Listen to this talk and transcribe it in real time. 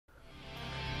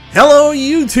Hello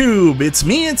YouTube, it's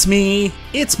me,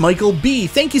 it's Michael B.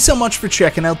 Thank you so much for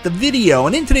checking out the video,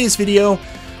 and in today's video,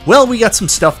 well, we got some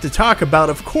stuff to talk about.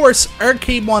 Of course,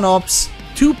 Arcade1Up's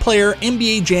 2-player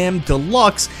NBA Jam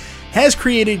Deluxe has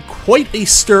created quite a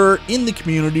stir in the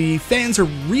community. Fans are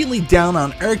really down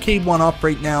on Arcade1Up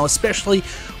right now, especially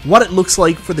what it looks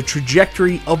like for the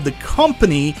trajectory of the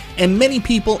company, and many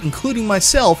people, including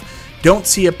myself, don't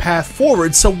see a path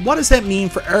forward. So what does that mean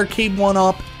for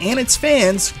Arcade1Up and its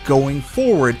fans going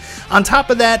forward? On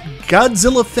top of that,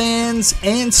 Godzilla fans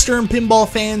and Stern Pinball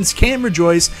fans can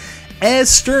rejoice, as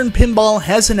Stern Pinball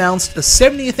has announced a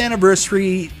 70th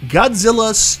anniversary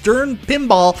Godzilla Stern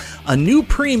Pinball, a new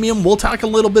premium. We'll talk a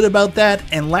little bit about that.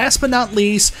 And last but not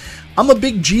least, I'm a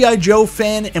big G.I. Joe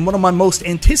fan, and one of my most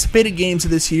anticipated games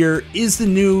of this year is the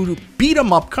new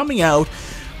beat-em-up coming out,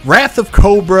 Wrath of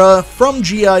Cobra from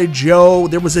G.I. Joe.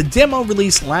 There was a demo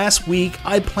released last week.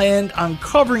 I planned on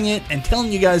covering it and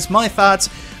telling you guys my thoughts,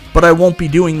 but I won't be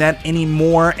doing that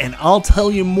anymore, and I'll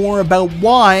tell you more about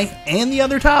why and the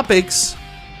other topics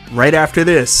right after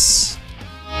this.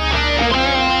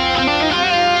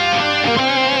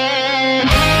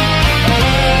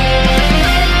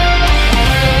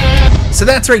 So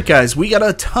that's right, guys, we got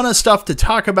a ton of stuff to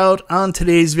talk about on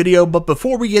today's video, but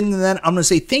before we get into that, I'm going to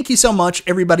say thank you so much,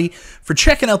 everybody, for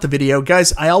checking out the video.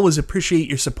 Guys, I always appreciate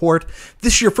your support. If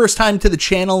this is your first time to the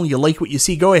channel, you like what you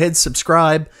see, go ahead,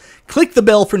 subscribe, click the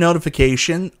bell for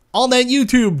notification, all that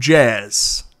YouTube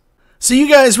jazz. So you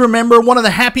guys remember, one of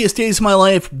the happiest days of my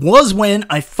life was when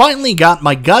I finally got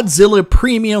my Godzilla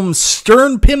Premium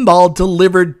Stern Pinball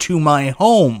delivered to my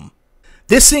home.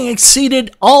 This thing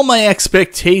exceeded all my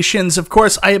expectations. Of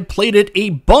course, I had played it a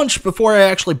bunch before I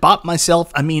actually bought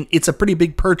myself. I mean, it's a pretty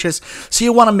big purchase, so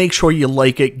you want to make sure you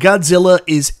like it. Godzilla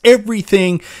is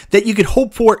everything that you could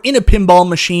hope for in a pinball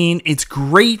machine. It's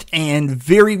great and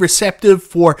very receptive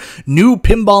for new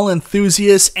pinball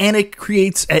enthusiasts, and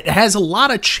it has a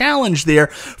lot of challenge there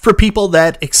for people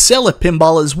that excel at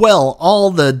pinball as well.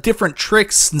 All the different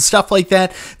tricks and stuff like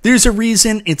that. There's a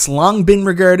reason it's long been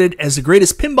regarded as the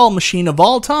greatest pinball machine of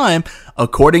all time,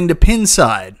 according to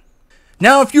Pinside.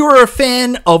 Now, if you are a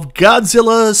fan of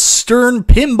Godzilla Stern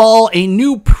Pinball, a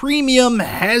new premium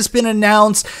has been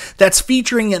announced that's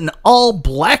featuring an all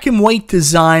black and white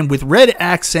design with red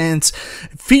accents,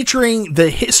 featuring the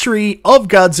history of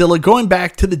Godzilla going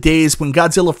back to the days when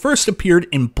Godzilla first appeared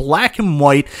in black and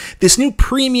white. This new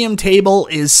premium table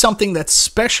is something that's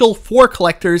special for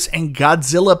collectors and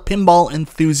Godzilla pinball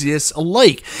enthusiasts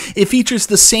alike. It features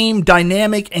the same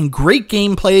dynamic and great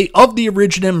gameplay of the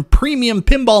original premium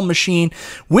pinball machine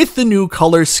with the new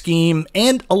color scheme,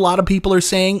 and a lot of people are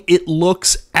saying it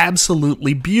looks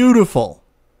absolutely beautiful.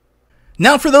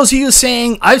 Now, for those of you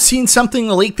saying, I've seen something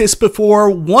like this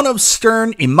before, one of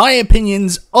Stern, in my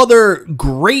opinion's other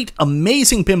great,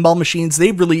 amazing pinball machines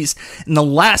they've released in the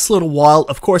last little while,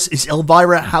 of course, is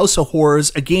Elvira House of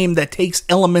Horrors, a game that takes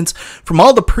elements from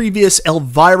all the previous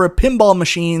Elvira pinball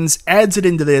machines, adds it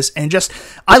into this, and just,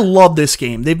 I love this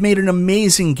game. They've made an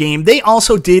amazing game. They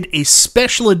also did a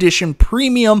special edition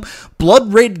premium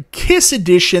Blood Red Kiss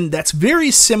edition that's very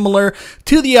similar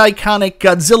to the iconic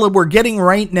Godzilla we're getting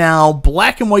right now.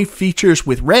 Black and white features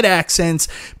with red accents.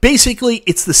 Basically,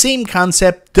 it's the same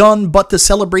concept done but to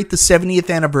celebrate the 70th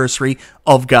anniversary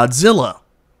of Godzilla.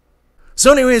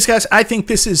 So anyways, guys, I think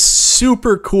this is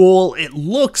super cool. It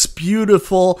looks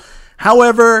beautiful.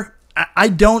 However, I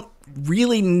don't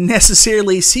really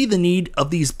necessarily see the need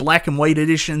of these black and white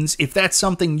editions. If that's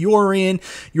something you're in,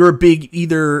 you're a big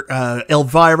either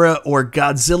Elvira or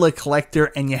Godzilla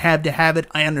collector and you have to have it,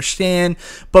 I understand.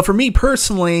 But for me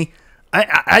personally,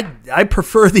 I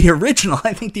prefer the original.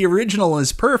 I think the original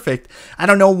is perfect. I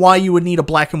don't know why you would need a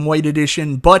black and white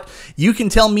edition, but you can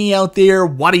tell me out there,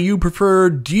 what do you prefer?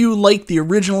 Do you like the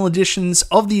original editions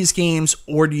of these games,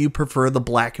 or do you prefer the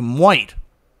black and white?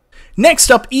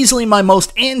 Next up, easily my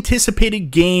most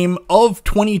anticipated game of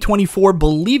 2024,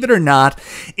 believe it or not,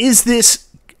 is this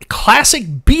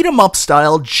classic beat-em-up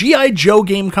style G.I. Joe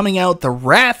game coming out, The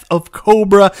Wrath of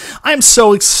Cobra. I'm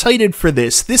so excited for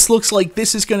this. This looks like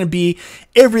this is going to be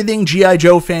everything G.I.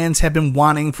 Joe fans have been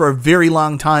wanting for a very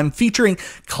long time, featuring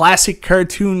classic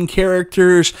cartoon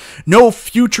characters, no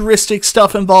futuristic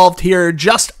stuff involved here,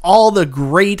 just all the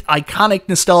great iconic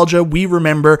nostalgia we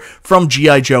remember from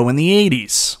G.I. Joe in the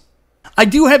 80s. I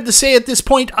do have to say at this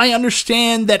point, I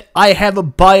understand that I have a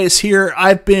bias here.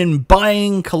 I've been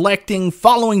buying, collecting,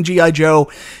 following G.I.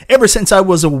 Joe ever since I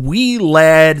was a wee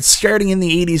lad, starting in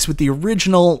the 80s with the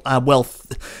original,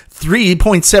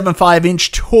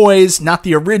 3.75-inch toys, not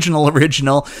the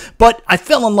original, but I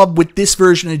fell in love with this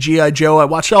version of G.I. Joe. I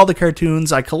watched all the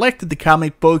cartoons, I collected the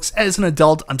comic books. As an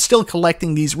adult, I'm still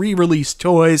collecting these re-released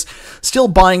toys, still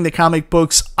buying the comic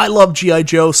books. I love G.I.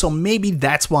 Joe, so maybe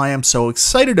that's why I'm so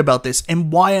excited about this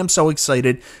and why I'm so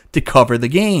excited to cover the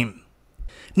game.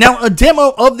 Now, a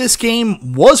demo of this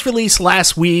game was released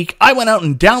last week. I went out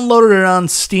and downloaded it on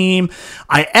Steam.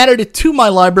 I added it to my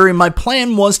library. My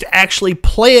plan was to actually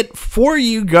play it for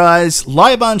you guys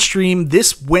live on stream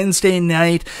this Wednesday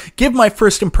night, give my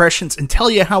first impressions, and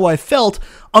tell you how I felt.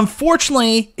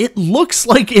 Unfortunately, it looks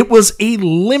like it was a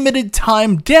limited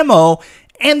time demo,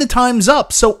 and the time's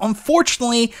up. So,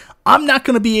 unfortunately, I'm not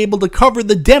going to be able to cover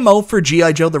the demo for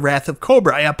G.I. Joe: The Wrath of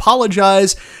Cobra. I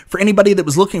apologize for anybody that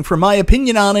was looking for my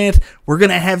opinion on it. We're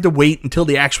going to have to wait until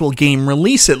the actual game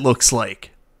release, it looks like.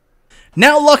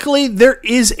 Now, luckily, there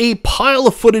is a pile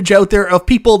of footage out there of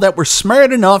people that were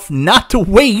smart enough not to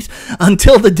wait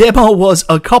until the demo was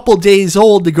a couple days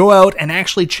old to go out and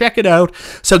actually check it out.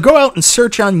 So go out and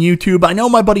search on YouTube. I know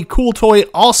my buddy Cool Toy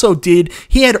also did.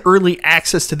 He had early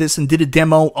access to this and did a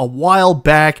demo a while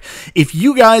back. If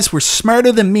you guys were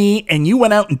smarter than me and you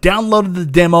went out and downloaded the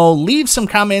demo, leave some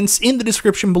comments in the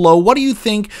description below. What do you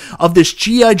think of this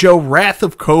G.I. Joe: Wrath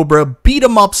of Cobra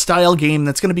beat-em-up style game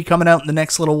that's going to be coming out in the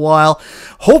next little while?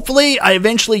 Hopefully, I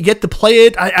eventually get to play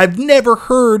it. I've never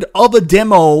heard of a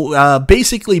demo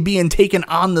basically being taken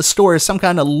on the store as some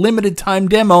kind of limited time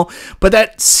demo, but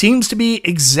that seems to be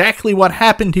exactly what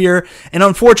happened here. And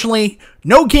unfortunately,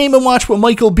 no Game & Watch with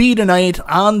Michael B tonight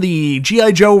on the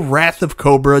G.I. Joe: Wrath of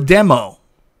Cobra demo.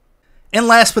 And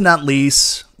last but not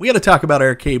least, we got to talk about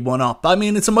Arcade1Up. I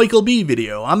mean, it's a Michael B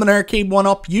video. I'm an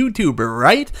Arcade1Up YouTuber,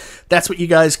 right? That's what you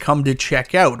guys come to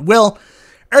check out. Well,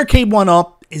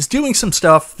 Arcade1Up is doing some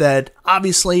stuff that,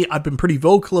 obviously, I've been pretty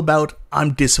vocal about,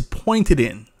 I'm disappointed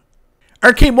in.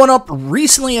 Arcade1Up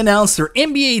recently announced their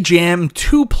NBA Jam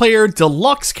 2-player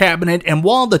deluxe cabinet, and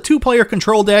while the 2-player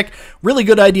control deck, really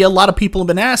good idea, a lot of people have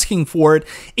been asking for it,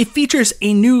 it features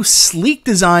a new sleek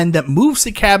design that moves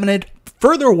the cabinet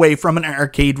further away from an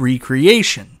arcade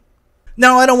recreation.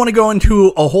 Now, I don't want to go into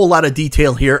a whole lot of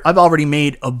detail here. I've already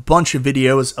made a bunch of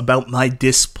videos about my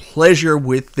displeasure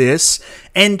with this,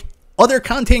 and other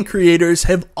content creators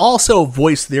have also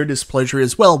voiced their displeasure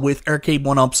as well with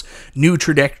Arcade1Up's new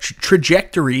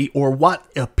trajectory, or what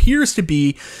appears to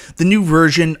be the new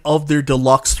version of their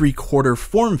deluxe 3/4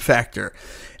 form factor.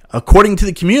 According to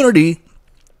the community,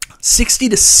 60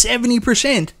 to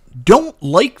 70% don't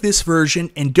like this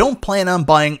version and don't plan on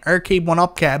buying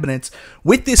Arcade1Up cabinets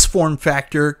with this form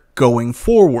factor going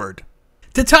forward.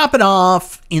 To top it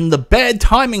off, in the bad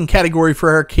timing category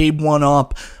for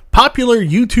Arcade1Up, popular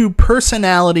YouTube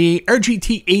personality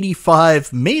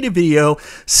RGT85 made a video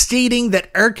stating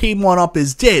that Arcade1Up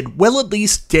is dead. Well, at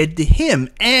least dead to him,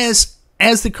 as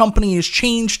the company has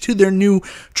changed to their new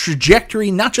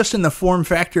trajectory, not just in the form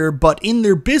factor, but in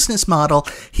their business model.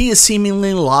 He has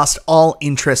seemingly lost all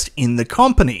interest in the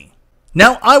company.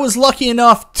 Now, I was lucky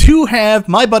enough to have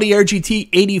my buddy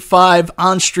RGT85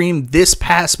 on stream this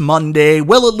past Monday.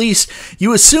 Well, at least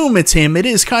you assume it's him. It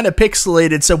is kind of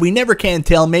pixelated, so we never can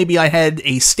tell. Maybe I had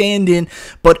a stand-in,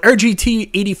 but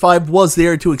RGT85 was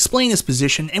there to explain his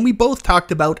position, and we both talked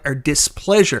about our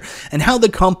displeasure and how the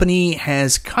company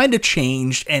has kind of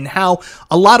changed, and how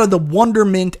a lot of the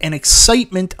wonderment and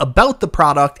excitement about the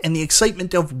product and the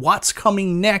excitement of what's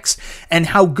coming next and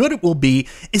how good it will be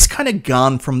is kind of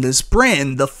gone from this brand.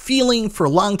 The feeling for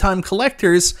longtime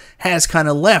collectors has kind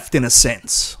of left in a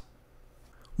sense.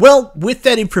 Well, with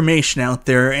that information out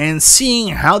there and seeing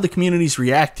how the community is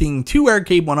reacting to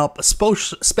Arcade1Up,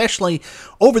 especially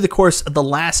over the course of the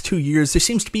last 2 years, there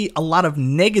seems to be a lot of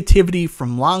negativity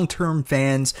from long-term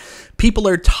fans. People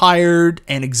are tired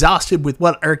and exhausted with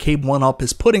what Arcade1Up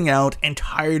is putting out and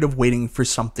tired of waiting for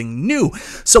something new.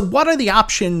 So what are the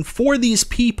options for these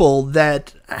people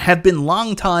that have been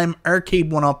longtime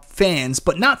Arcade1Up fans,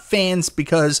 but not fans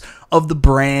because of the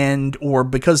brand or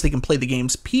because they can play the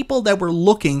games? People that were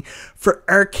looking for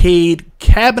arcade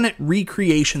cabinet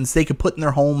recreations they could put in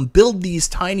their home, build these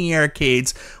tiny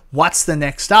arcades. What's the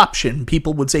next option?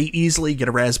 People would say easily get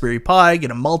a Raspberry Pi,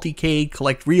 get a multicade,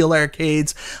 collect real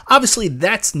arcades. Obviously,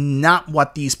 that's not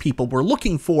what these people were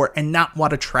looking for and not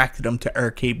what attracted them to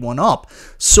Arcade1Up.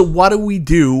 So what do we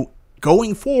do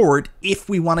going forward if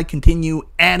we want to continue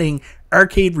adding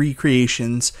arcade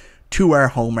recreations to our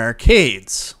home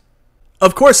arcades?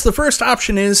 Of course, the first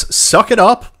option is suck it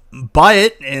up, buy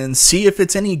it, and see if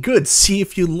it's any good, see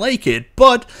if you like it.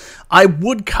 But I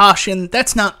would caution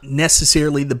that's not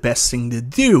necessarily the best thing to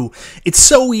do. It's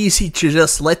so easy to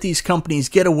just let these companies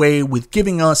get away with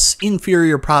giving us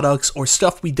inferior products or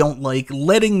stuff we don't like,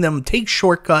 letting them take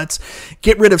shortcuts,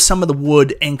 get rid of some of the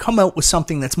wood, and come out with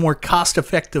something that's more cost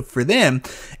effective for them,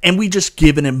 and we just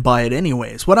give it and buy it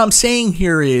anyways. What I'm saying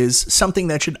here is something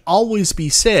that should always be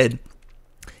said.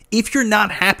 If you're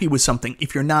not happy with something,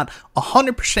 if you're not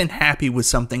 100% happy with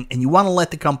something and you want to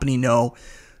let the company know,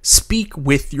 speak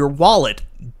with your wallet.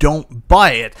 Don't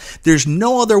buy it. There's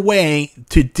no other way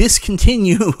to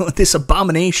discontinue this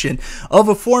abomination of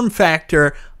a form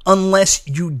factor unless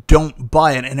you don't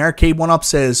buy it. And Arcade1Up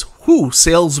says, whew,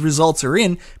 sales results are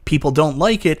in, people don't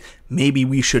like it, maybe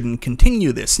we shouldn't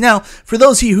continue this. Now, for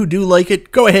those of you who do like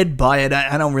it, go ahead, buy it.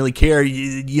 I don't really care.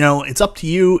 You know, it's up to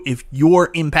you. If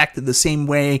you're impacted the same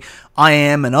way I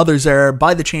am and others are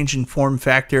by the change in form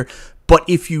factor, but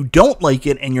if you don't like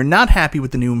it and you're not happy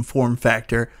with the new form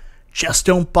factor, just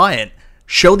don't buy it.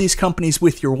 Show these companies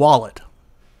with your wallet.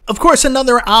 Of course,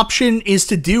 another option is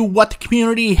to do what the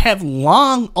community have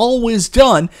long always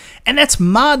done, and that's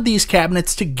mod these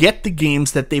cabinets to get the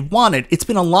games that they've wanted. It's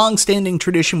been a long-standing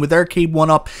tradition with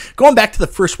Arcade1Up, going back to the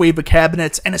first wave of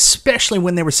cabinets, and especially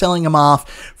when they were selling them off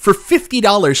for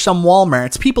 $50, some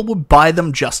Walmarts, people would buy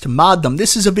them just to mod them.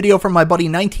 This is a video from my buddy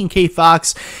 19K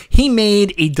Fox. He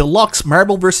made a deluxe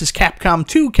Marvel vs. Capcom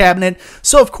 2 cabinet,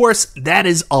 so of course, that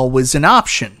is always an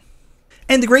option.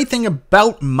 And the great thing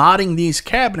about modding these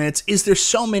cabinets is there's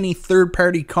so many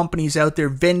third-party companies out there,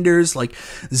 vendors like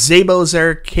Zabo's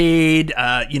Arcade,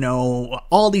 you know,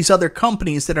 all these other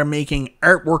companies that are making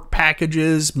artwork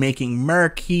packages, making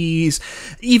marquees,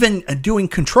 even doing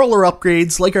controller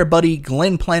upgrades like our buddy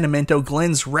Glenn Planamento,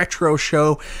 Glenn's Retro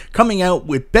Show, coming out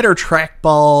with better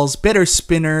trackballs, better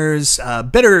spinners,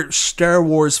 better Star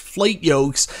Wars flight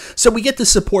yokes. So we get to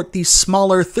support these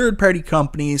smaller third-party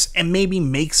companies and maybe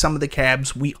make some of the cabs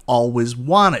we always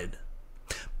wanted.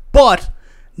 But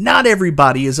not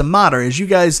everybody is a modder. As you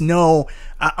guys know,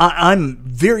 I'm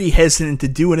very hesitant to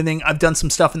do anything. I've done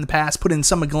some stuff in the past, put in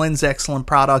some of Glenn's excellent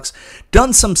products,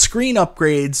 done some screen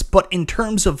upgrades, but in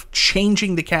terms of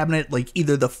changing the cabinet, like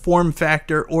either the form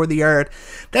factor or the art,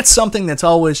 that's something that's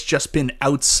always just been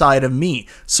outside of me.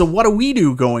 So what do we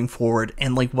do going forward?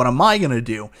 And like, what am I going to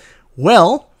do?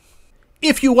 Well,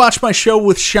 if you watched my show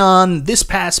with Sean this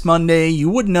past Monday, you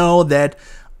would know that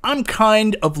I'm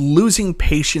kind of losing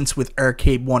patience with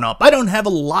Arcade1Up. I don't have a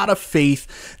lot of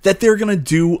faith that they're going to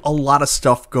do a lot of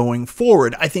stuff going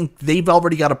forward. I think they've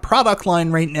already got a product line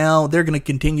right now. They're going to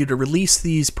continue to release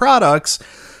these products.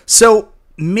 So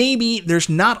maybe there's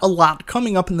not a lot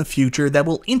coming up in the future that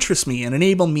will interest me and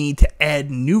enable me to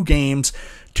add new games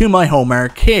to my home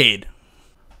arcade.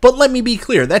 But let me be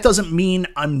clear, that doesn't mean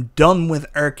I'm done with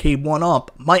Arcade1Up.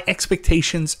 My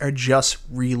expectations are just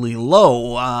really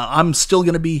low. I'm still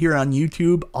going to be here on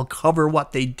YouTube. I'll cover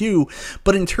what they do.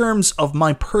 But in terms of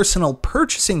my personal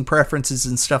purchasing preferences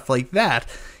and stuff like that,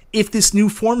 if this new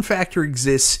form factor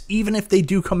exists, even if they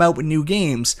do come out with new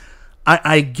games,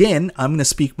 again, I'm going to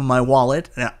speak with my wallet.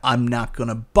 I'm not going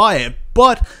to buy it,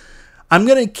 but I'm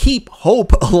going to keep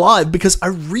hope alive because I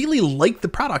really like the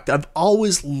product. I've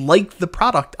always liked the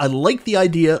product. I like the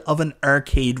idea of an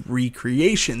arcade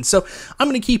recreation. So I'm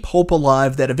going to keep hope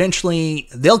alive that eventually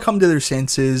they'll come to their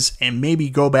senses and maybe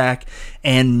go back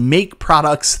and make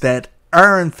products that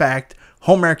are in fact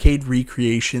home arcade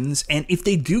recreations. And if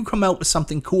they do come out with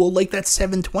something cool like that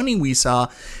 720 we saw,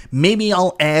 maybe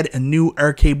I'll add a new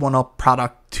Arcade1Up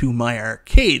product to my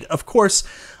arcade. Of course,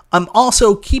 I'm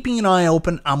also keeping an eye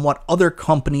open on what other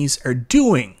companies are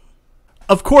doing.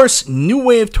 Of course, New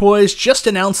Wave Toys just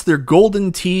announced their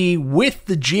Golden Tee with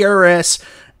the GRS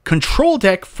control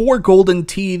deck for Golden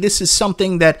Tee. This is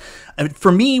something that,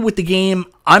 for me with the game,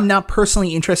 I'm not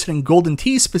personally interested in Golden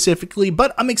Tee specifically,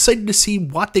 but I'm excited to see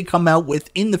what they come out with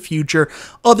in the future.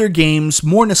 Other games,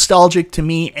 more nostalgic to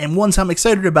me, and ones I'm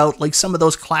excited about, like some of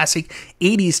those classic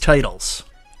 80s titles.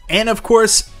 And of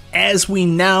course, as we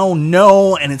now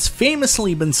know, and it's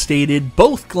famously been stated,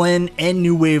 both Glenn and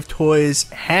New Wave Toys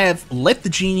have let the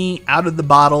genie out of the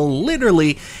bottle,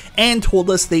 literally, and told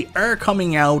us they are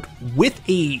coming out with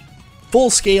a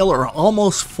full-scale or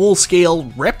almost full-scale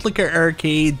replica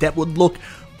arcade that would look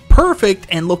perfect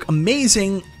and look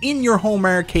amazing in your home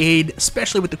arcade,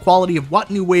 especially with the quality of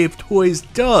what New Wave Toys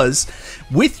does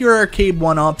with your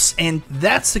Arcade1Ups, and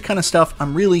that's the kind of stuff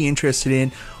I'm really interested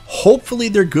in. Hopefully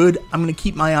they're good. I'm going to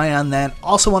keep my eye on that.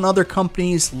 Also on other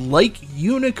companies like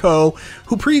Unico,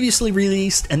 who previously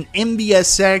released an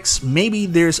MBSX. Maybe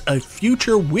there's a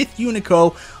future with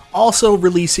Unico also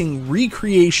releasing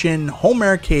recreation home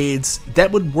arcades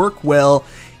that would work well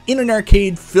in an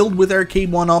arcade filled with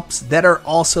Arcade1Ups that are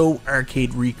also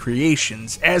arcade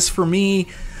recreations. As for me,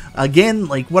 again,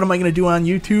 like, what am I going to do on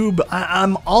YouTube?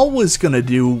 I'm always going to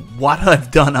do what I've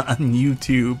done on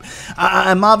YouTube.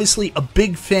 I'm obviously a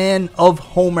big fan of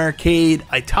home arcade.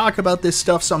 I talk about this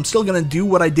stuff, so I'm still going to do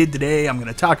what I did today. I'm going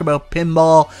to talk about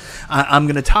pinball. I'm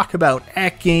going to talk about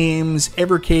Act Games,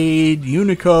 Evercade,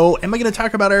 Unico. Am I going to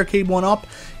talk about Arcade1Up?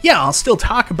 Yeah, I'll still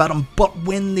talk about them, but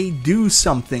when they do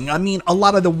something, I mean, a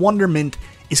lot of the wonderment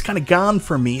is kind of gone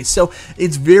for me, so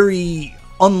it's very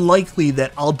unlikely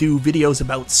that I'll do videos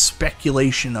about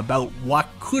speculation about what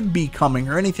could be coming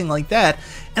or anything like that,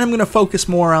 and I'm going to focus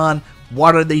more on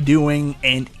what are they doing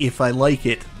and if I like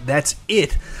it. That's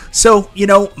it. So, you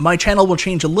know, my channel will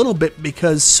change a little bit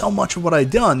because so much of what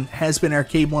I've done has been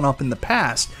Arcade1Up in the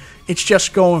past. It's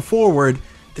just going forward,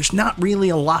 there's not really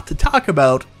a lot to talk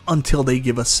about until they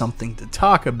give us something to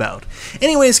talk about.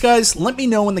 Anyways, guys, let me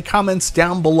know in the comments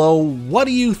down below, what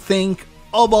do you think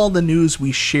of all the news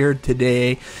we shared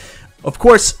today? Of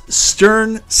course,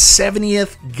 Stern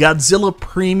 70th, Godzilla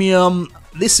Premium.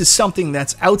 This is something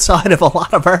that's outside of a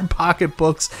lot of our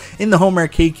pocketbooks in the home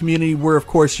arcade community. We're, of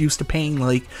course, used to paying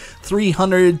like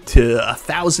 $300 to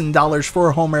 $1,000 for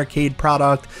a home arcade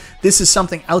product. This is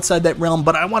something outside that realm,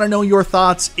 but I want to know your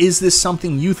thoughts. Is this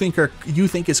something you think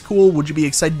is cool? Would you be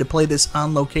excited to play this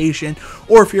on location?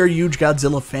 Or if you're a huge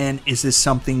Godzilla fan, is this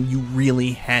something you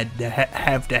really had to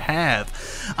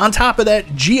have? On top of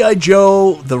that, G.I.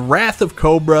 Joe, The Wrath of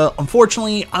Cobra.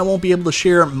 Unfortunately, I won't be able to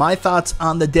share my thoughts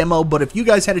on the demo, but if you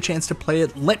guys had a chance to play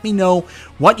it, let me know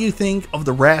what you think of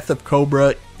The Wrath of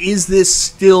Cobra. Is this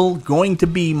still going to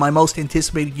be my most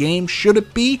anticipated game? Should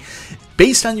it be?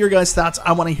 Based on your guys' thoughts,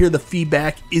 I want to hear the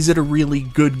feedback. Is it a really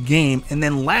good game? And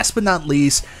then last but not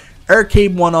least,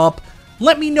 Arcade1Up.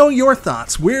 Let me know your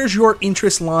thoughts. Where's your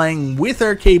interest lying with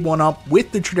Arcade1Up,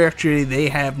 with the trajectory they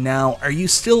have now? Are you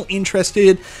still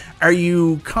interested? Are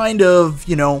you kind of,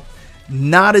 you know,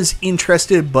 not as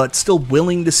interested but still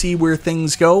willing to see where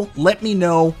things go? Let me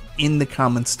know in the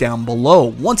comments down below.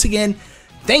 Once again,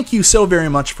 thank you so very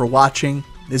much for watching.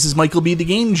 This is Michael B. the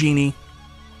Game Genie,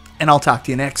 and I'll talk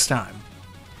to you next time.